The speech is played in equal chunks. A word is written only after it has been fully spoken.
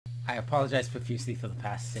I apologize profusely for the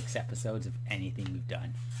past 6 episodes of anything we've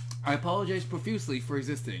done. I apologize profusely for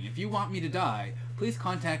existing. If you want me to die, please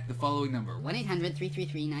contact the following number.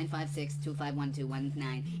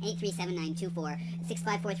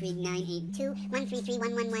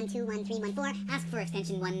 1-800-333-956-25121-983-792-4 Ask for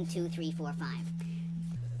extension 12345.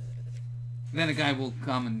 Then a guy will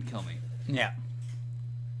come and kill me. Yeah.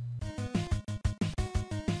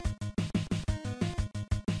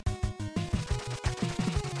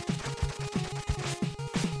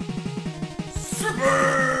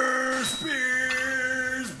 Super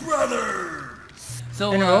Spears Brothers!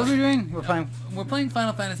 So, And what are we doing? We're playing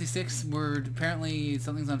Final Fantasy VI. We're apparently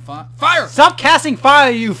something's on fire. Fire! Stop casting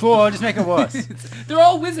fire, you fool! Just make it worse. They're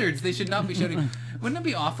all wizards. They should not be shouting. Wouldn't it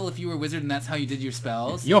be awful if you were a wizard and that's how you did your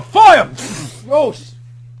spells? You're fired! Gross!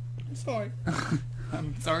 Sorry.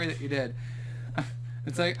 I'm sorry that you did.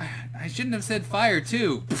 It's like, I shouldn't have said fire,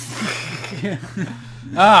 too.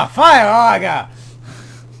 Fire Aga!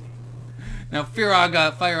 Now,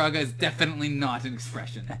 Fire-Aga is definitely not an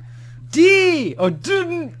expression. D! Or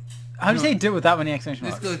didn't... How do you say do without many exclamation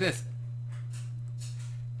Let's marks? go like this.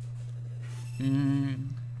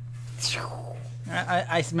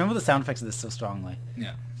 I remember the sound effects of this so strongly.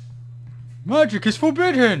 Yeah. Magic is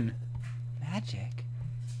forbidden! Magic?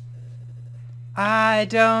 I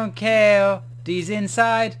don't care. D's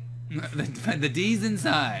inside. The D's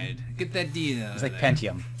inside. Get that D out. It's like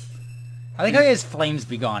Pentium. I like how he has flames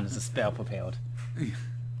be gone as a spell propelled.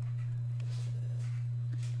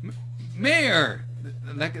 Mayor!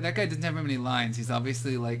 That guy doesn't have very many lines. He's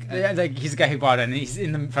obviously like... Yeah, like he's the guy who bought it and he's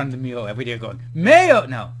in the front of the mirror every day going, Mayo!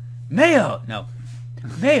 No. Mayo! No.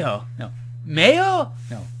 Mayo! No. Mayo!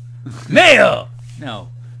 No. Mayo! No.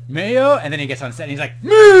 Mayo! And then he gets on set and he's like,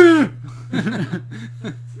 Moo!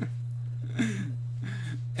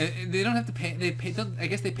 They don't have to pay... I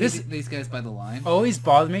guess they pay these guys by the line. Always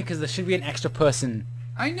bothered me because there should be an extra person.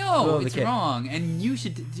 I know, Well, it's wrong. And you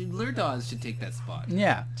should... Lurdaws should take that spot.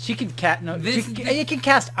 Yeah. She can cast... No, you can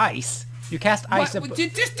cast ice. You cast ice...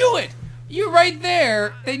 Just do it! You're right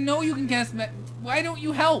there. They know you can cast... Why don't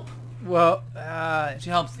you help? Well, She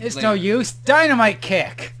helps it's later. no use. Dynamite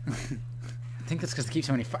kick! I think that's because they keep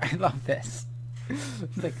so many fire... I love this.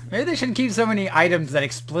 It's like, maybe they shouldn't keep so many items that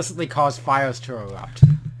explicitly cause fires to erupt.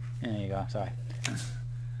 There you go, sorry.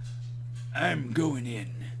 I'm going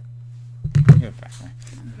in. You're back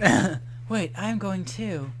there. Wait, I'm going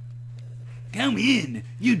too. Come in.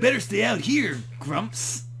 You'd better stay out here,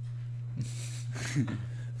 Grumps.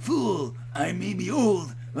 Fool, I may be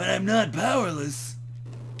old, but I'm not powerless.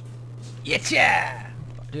 Yetcha!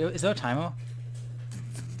 Is there a timer?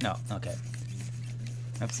 No, okay.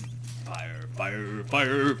 Oops. Fire, fire,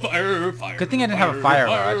 fire, fire, fire. Good thing I didn't have a fire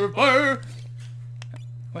rod. Fire.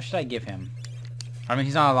 What should I give him? I mean,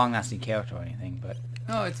 he's not a long-lasting character or anything, but...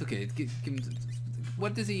 Oh, it's okay. Give him...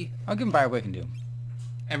 What does he... I'll give him Biobreak and Doom.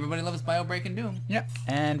 Everybody loves Biobreak and Doom. Yep.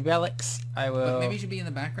 And Relics, I will... But maybe he should be in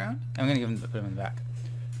the background? I'm gonna put him in the back.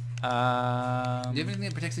 Do you have anything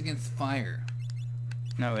that protects against fire?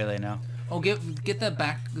 Not really, no. Oh, get the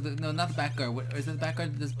back... No, not the back guard. What, is it the back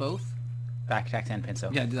guard that does both? Back attack and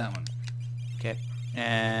pencil. Yeah, do that one. Okay.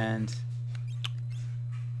 And...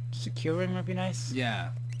 Securing might be nice.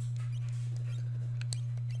 Yeah.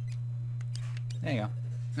 There you go.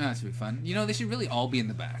 Oh, that should be fun. You know, they should really all be in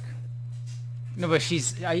the back. No, but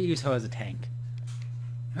I use her as a tank.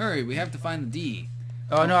 Hurry, we have to find the D.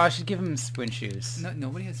 Oh, no, I should give him sprint shoes. No,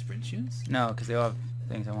 nobody has sprint shoes? No, because they all have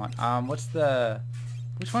things I want.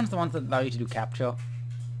 Which one's the ones that allow you to do capture?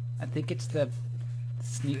 I think it's the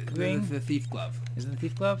sneak ring. The thief glove. Is it the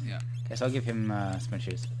thief glove? Yeah. Okay, so I'll give him sprint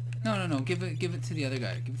shoes. No. Give it to the other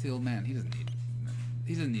guy. Give it to the old man. He doesn't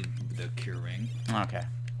need the cure ring. Okay.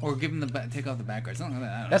 Or give him take off the back guard. Something like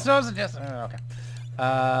that. I don't That's know. what I was suggesting. Okay.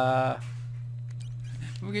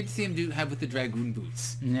 We're going to see him have with the dragoon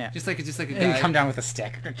boots. Yeah. Just like a And guy. come down with a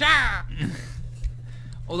stick.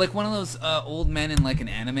 Or like one of those old men in like an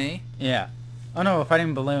anime. Yeah. Oh no, we're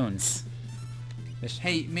fighting balloons.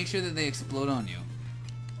 Hey, make sure that they explode on you.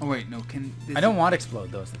 Oh wait, no. I don't want to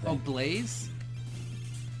explode those. Oh, blaze.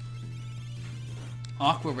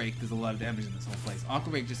 Aqua Rake does a lot of damage in this whole place.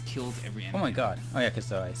 Aqua Rake just kills every enemy. Oh my god. Oh yeah, because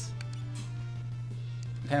they're ice.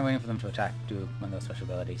 I'm kind of waiting for them to attack, do one of those special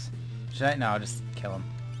abilities. Should I? No, I'll just kill them.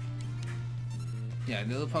 Yeah,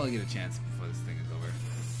 they'll probably get a chance before this thing is over.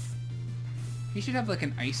 He should have like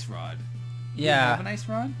an ice rod. Do Yeah. you have an ice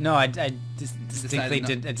rod? No, I Decided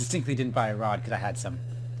distinctly didn't buy a rod because I had some.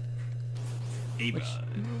 A Which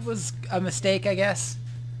rod. was a mistake, I guess.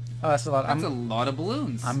 Oh, that's a lot. That's a lot of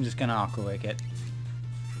balloons. I'm just gonna aqua wake it.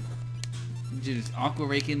 Just aqua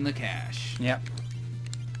raking the cash. Yep.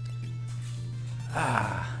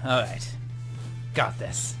 Alright. Got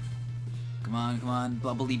this. Come on, come on.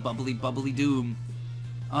 Bubbly, bubbly, bubbly doom.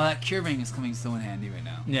 Oh, that cure ring is coming so in handy right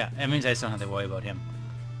now. Yeah, it means I just don't have to worry about him.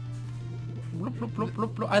 Bloop, bloop, bloop,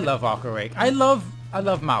 bloop, bloop. I love Aqua Rake. I love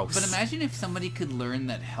Mouse. But imagine if somebody could learn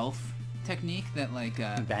that health technique that like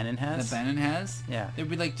Bannon has? That Bannon has. Yeah. There'd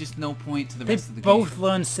be like just no point to the They rest of the both game.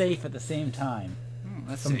 learn safe at the same time. Oh,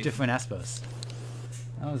 that's From safe. different Espos.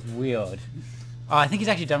 That was weird. Oh, I think he's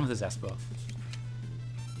actually done with his Espo.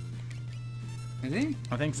 Is he?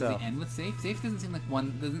 I think so. Does he end with safe? Safe doesn't seem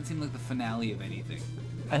like the finale of anything.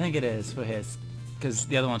 I think it is for his. Because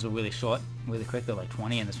the other ones were really short, really quick. They're like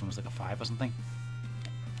 20, and this one was like a 5 or something.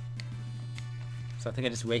 So I think I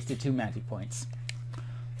just wasted 2 magic points.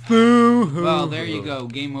 Boo-hoo. Well, there you go.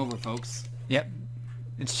 Game over, folks. Yep.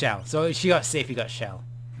 It's Shell. So she got safe, he got Shell.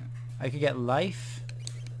 I could get Life.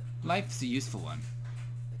 Life's a useful one.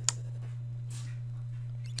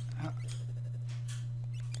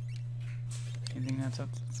 Anything that's up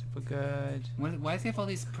super good? Why does he have all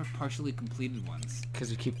these partially completed ones? Because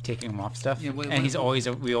we keep taking him off stuff. Yeah, and he's always,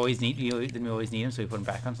 we always need him, so we put him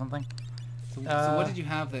back on something. So what did you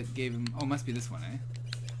have that gave him... Oh, it must be this one, eh?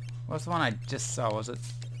 What's the one I just saw? Was it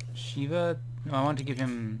Shiva? No, I wanted to give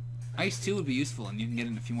him... Ice 2 would be useful, and you can get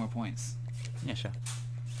in a few more points. Yeah, sure.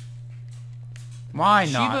 Why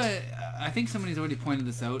not? Shiva, I think somebody's already pointed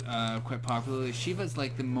this out quite popularly. Shiva's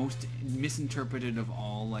like the most misinterpreted of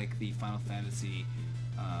all like the Final Fantasy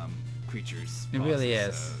creatures. It really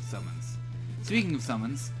bosses, is. Summons. Speaking of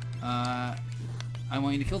summons, I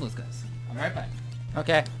want you to kill those guys. I'll be right back.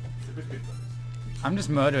 Okay. I'm just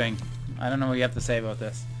murdering. I don't know what you have to say about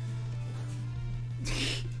this.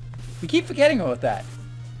 We keep forgetting about that.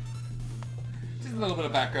 Just a little bit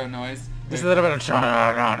of background noise. Just a little bit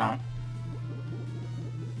of...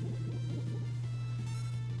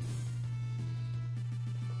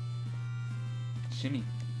 Shimmy.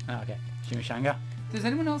 Oh, okay. Shimmy Shanga. Does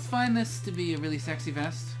anyone else find this to be a really sexy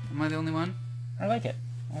vest? Am I the only one? I like it.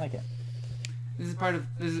 I like it. This is part of...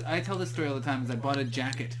 I tell this story all the time. Is I bought a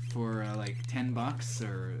jacket for like $10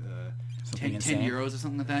 or 10 euros or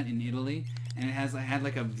something like that in Italy, and it has... I had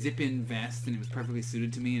like a zip-in vest, and it was perfectly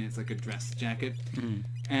suited to me, and it's like a dress jacket. Mm.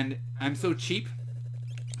 And I'm so cheap.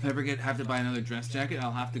 If I ever have to buy another dress jacket,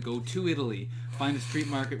 I'll have to go to Italy, find a street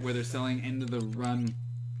market where they're selling end of the run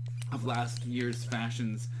of last year's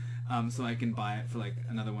fashions, so I can buy it for like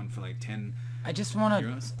another one for like 10 I just want to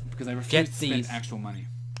euros because I refuse get to spend these. actual money.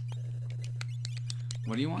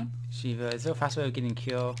 What do you want? Shiva. Is there a fast way of getting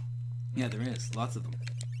Cure? Yeah, there is. Lots of them.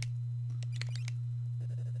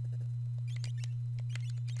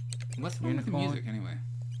 What's wrong with the Unicorn. music anyway?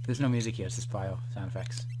 There's no music here. It's just bio sound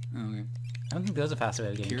effects. Oh, okay. I don't think there's a faster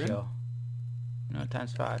way of getting Kieran? Cure. No,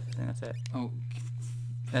 times 5. I think that's it. Oh,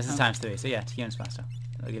 This is times 3. So yeah, Kieran's faster.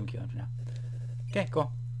 I'll give him Kieran for now. Okay,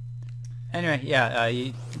 cool. Anyway, yeah,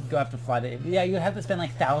 you go have to fly to... Yeah, you have to spend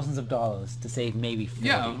like thousands of dollars to save maybe 40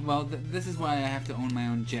 yeah. Well, this is why I have to own my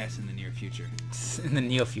own jet in the near future. in the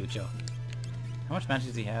near future. How much magic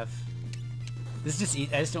does he have? This is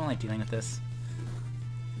just... I just don't like dealing with this.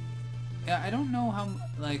 Yeah, I don't know how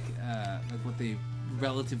like what the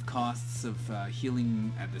relative costs of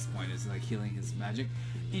healing at this point is, like healing his magic.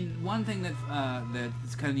 In one thing that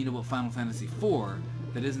that's kind of neat about Final Fantasy IV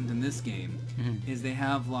that isn't in this game is they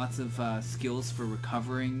have lots of skills for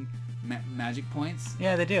recovering magic points.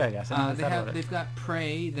 Yeah, they do, I guess. I They've got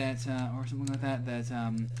Prey that or something like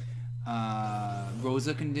that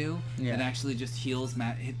Rosa can do. Yeah. That actually just heals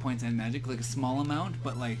hit points and magic, like a small amount,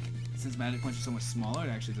 but like since magic points are so much smaller, it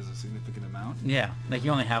actually does a significant amount. Yeah, like you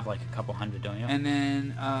only have like a couple hundred, don't you? And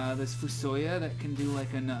then there's Fusoya that can do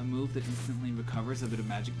like a move that instantly recovers a bit of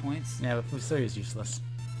magic points. Yeah, but Fusoya is useless.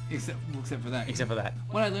 Except for that. Except for that.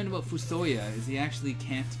 What I learned about Fusoya is he actually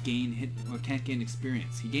can't gain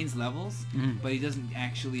experience. He gains levels, but he doesn't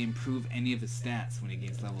actually improve any of the stats when he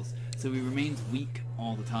gains levels. So he remains weak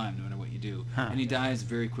all the time, no matter what you do, and he dies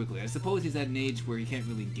very quickly. I suppose he's at an age where he can't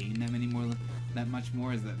really gain them anymore. That much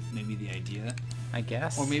more is that maybe the idea, I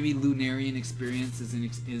guess. or maybe Lunarian experience is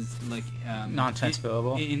like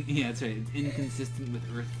non-transferable. Yeah, that's right. It's inconsistent with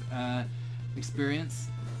Earth experience,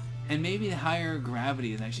 and maybe the higher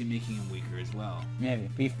gravity is actually making him weaker as well. Maybe.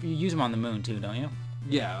 But you use them on the moon too, don't you?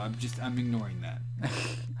 Yeah, I'm ignoring that.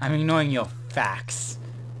 I'm ignoring your facts.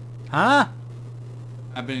 Huh?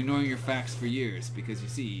 I've been ignoring your facts for years because you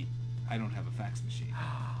see, I don't have a fax machine.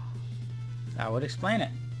 That would explain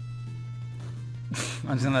it.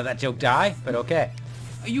 I'm just gonna let that joke die, but okay.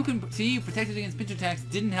 You can see protected against pinch attacks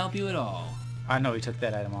didn't help you at all. I know we took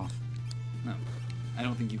that item off. No, I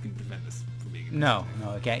don't think you can prevent this from being. No,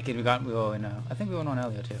 we can't. We were in. I think we went on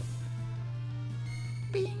earlier too.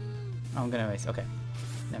 Bing. Oh, I'm gonna erase. Okay.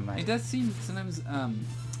 Never It mind. does seem sometimes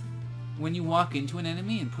when you walk into an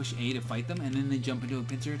enemy and push A to fight them, and then they jump into a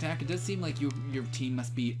pincer attack, it does seem like your team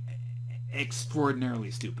must be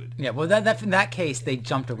extraordinarily stupid. Yeah, well, that in that case, they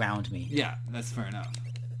jumped around me. Yeah, that's fair enough.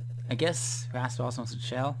 I guess Rasp also wants a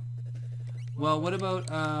shell. Well, what about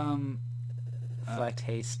Select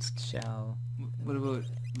haste shell.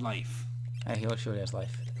 life? He sure has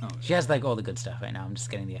life. Oh, She has like all the good stuff right now. I'm just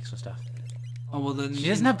getting the extra stuff. oh well then. She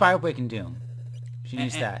doesn't have Biobreak and Doom. She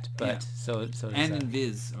needs And- that, but yeah. so does and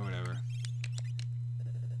Invis or whatever.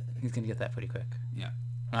 he's gonna get that pretty quick. Yeah.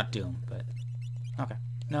 Not Doom, but okay.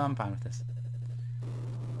 No, I'm fine with this.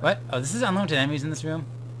 What? Oh, this is unlimited enemies in this room?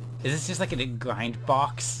 Is this just like a grind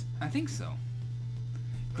box? I think so.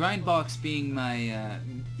 Grindbox being my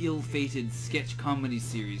ill-fated sketch comedy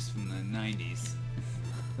series from the 90s.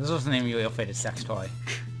 This was the name of your ill-fated sex toy.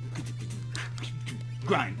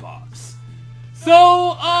 Grindbox.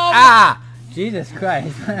 So, Ah! Jesus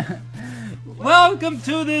Christ. welcome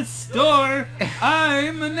to this store.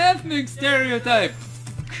 I'm an ethnic stereotype.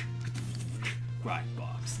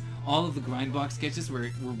 Grindbox. All of the Grindbox sketches were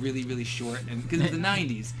really, really short, and because of the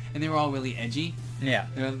 90s, and they were all really edgy. Yeah.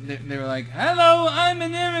 They were like, hello, I'm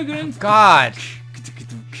an immigrant. God.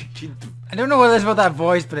 I don't know what it is about that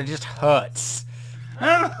voice, but it just hurts.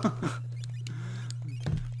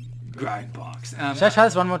 Grindbox. Should I try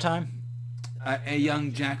this one more time? A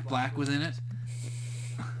young Jack Black was in it.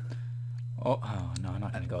 Oh no, I'm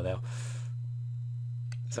not gonna go there.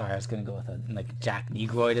 Sorry, I was gonna go with like Jack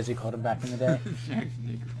Negroid, as we called him back in the day. Jack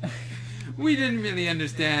Negro. We didn't really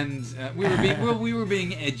understand. We were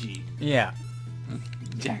being edgy. Yeah.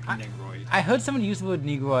 Jack Negroid. I heard someone use the word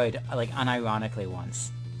Negroid like unironically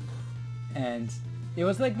once, and it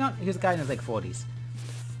was like not. He was a guy in his like 40s,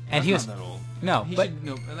 and That's he was not that old. no, He but should,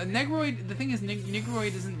 no. Negroid. The thing is,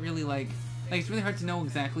 Negroid isn't really like it's really hard to know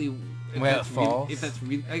exactly if Where it that's really, falls. if that's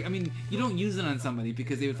really. I mean, you don't use it on somebody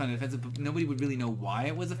because they would find it offensive, but nobody would really know why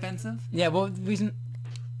it was offensive. yeah, well, the reason.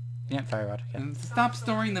 Yeah, fire rod. Yeah. And stop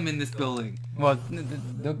storing them in this building. Well,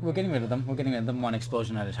 we're getting rid of them. We're getting rid of them one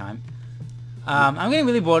explosion at a time. I'm getting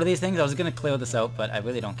really bored of these things. I was gonna clear this out, but I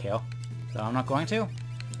really don't care, so I'm not going to.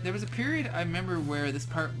 There was a period I remember where this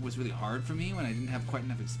part was really hard for me when I didn't have quite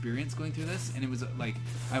enough experience going through this, and it was like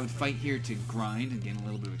I would fight here to grind and gain a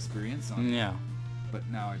little bit of experience on it, Yeah. but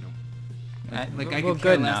now I don't. I Well, could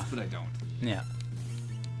care good less, enough. but I don't. Yeah.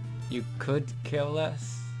 You could care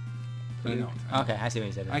less. But I don't. Okay, I see what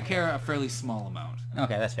you said. I care a fairly small amount.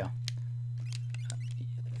 Okay, that's fair.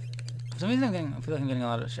 For some reason, I feel like I'm getting a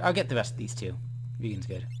lot of. I'll get the rest of these two. Vegan's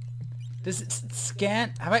good. Does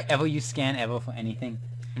scan? Have I ever used scan ever for anything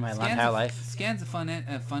in my entire life? Scan's a fun.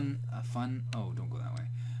 Oh, don't go that way.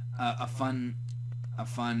 A fun.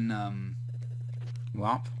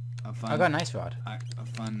 Womp. A fun. I got a nice rod. A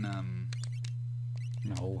fun.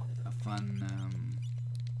 No. A fun.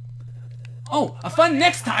 Oh, a fun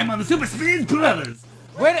next time on the Super Speed Brothers.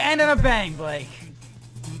 Way to end on a bang, Blake.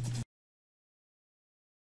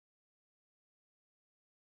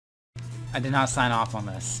 I did not sign off on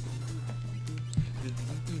this.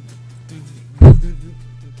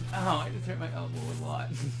 Oh, I just hurt my elbow a lot.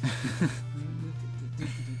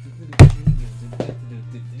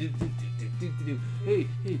 Hey,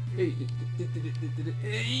 hey, hey.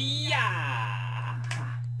 Yeah!